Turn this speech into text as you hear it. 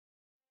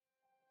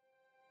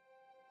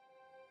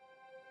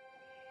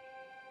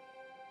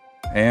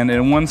And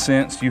in one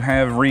sense, you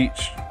have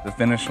reached the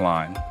finish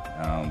line.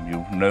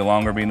 You'll no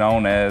longer be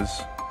known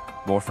as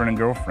boyfriend and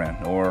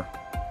girlfriend or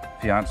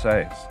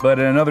fiancés. But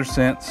in another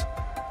sense,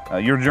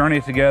 your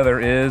journey together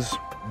is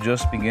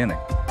just beginning.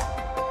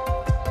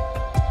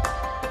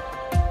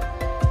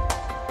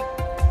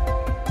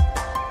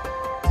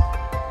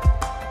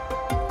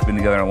 Been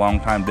together a long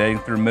time, dating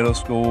through middle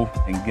school,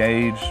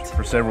 engaged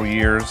for several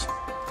years.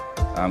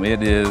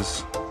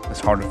 It's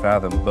hard to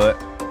fathom,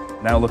 but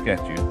now look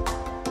at you.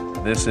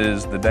 This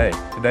is the day.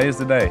 Today is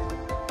the day.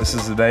 This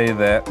is the day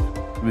that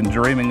we've been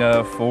dreaming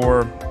of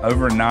for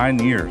over 9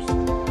 years.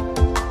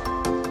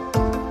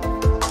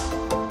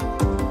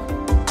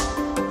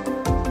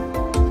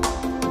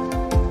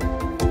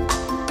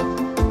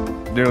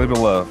 Dearly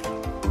beloved,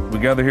 we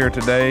gather here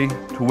today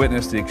to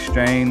witness the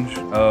exchange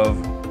of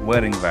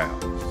wedding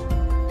vows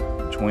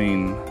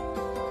between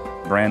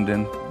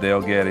Brandon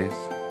Dale Gettys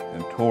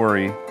and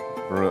Tori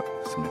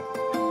Smith.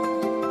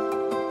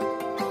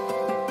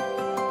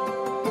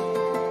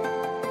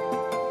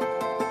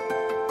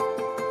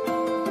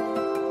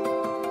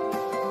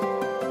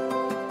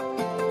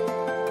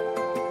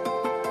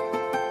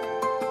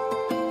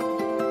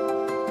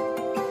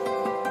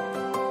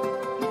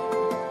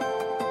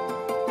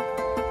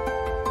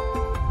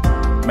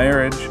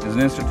 Marriage is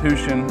an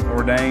institution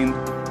ordained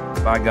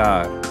by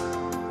God,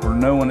 for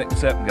no one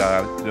except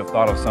God could have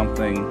thought of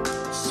something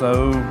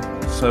so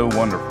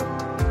wonderful.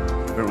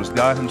 But it was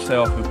God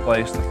himself who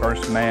placed the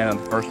first man and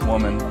the first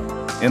woman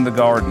in the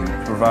garden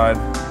to provide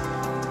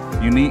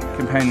unique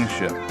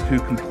companionship, to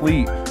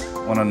complete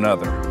one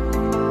another.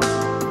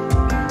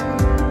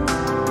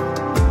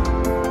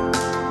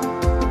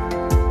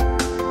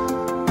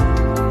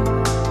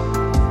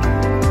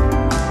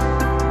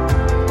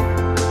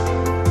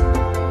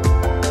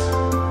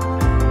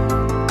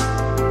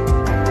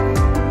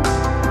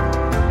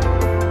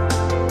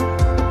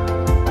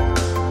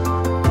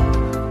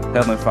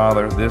 Heavenly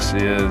Father, this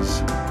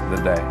is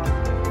the day.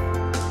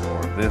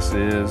 Lord, this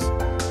is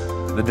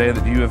the day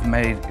that you have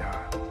made, God.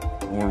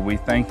 Lord, we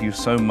thank you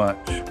so much,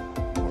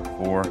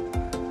 Lord,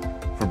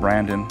 for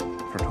Brandon,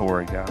 for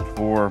Tori, God,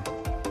 for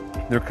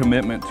their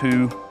commitment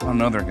to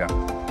another, God.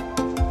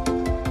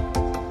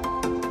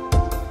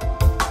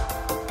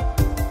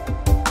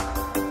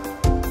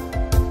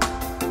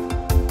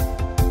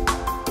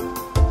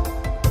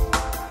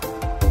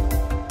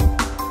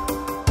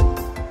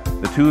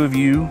 The two of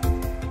you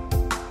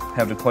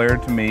have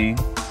declared to me,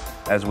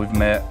 as we've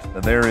met,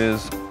 that there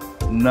is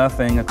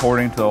nothing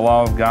according to the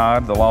law of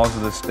God, the laws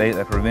of the state,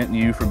 that prevent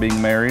you from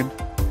being married.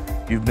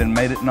 You've been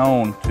made it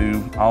known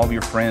to all of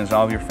your friends,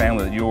 all of your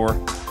family, that your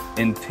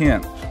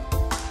intent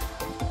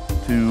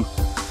to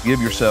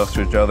give yourselves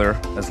to each other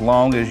as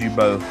long as you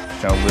both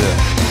shall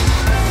live.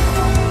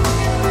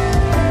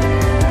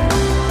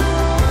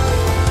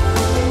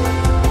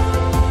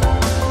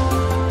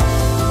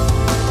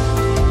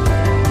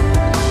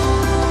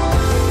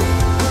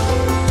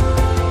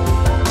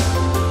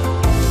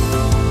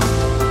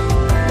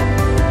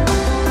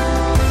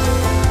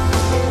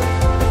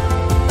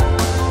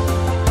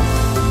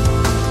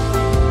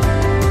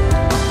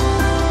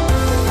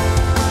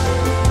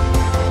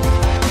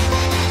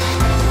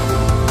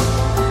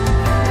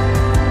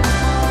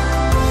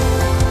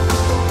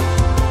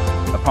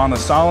 Upon the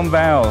solemn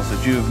vows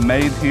that you have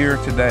made here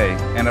today,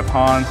 and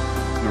upon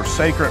your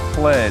sacred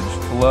pledge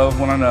to love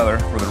one another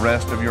for the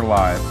rest of your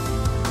life,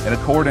 in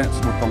accordance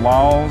with the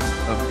laws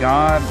of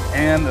God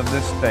and of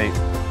this state,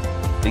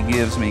 it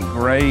gives me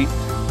great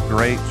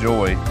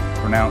joy to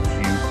pronounce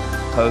you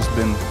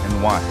husband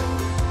and wife.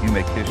 You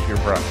may kiss your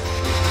bride.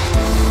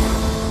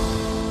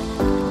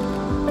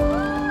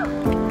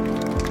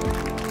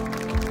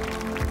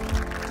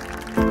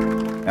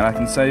 And I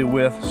can say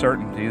with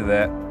certainty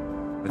that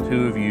the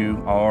two of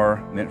you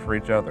are meant for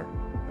each other.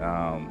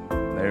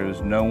 There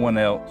is no one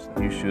else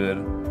that you should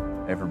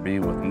ever be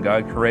with. When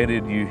God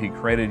created you, he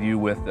created you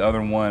with the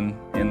other one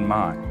in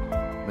mind.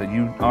 That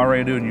you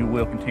already do and you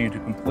will continue to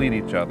complete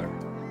each other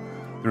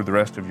through the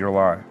rest of your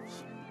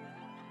lives.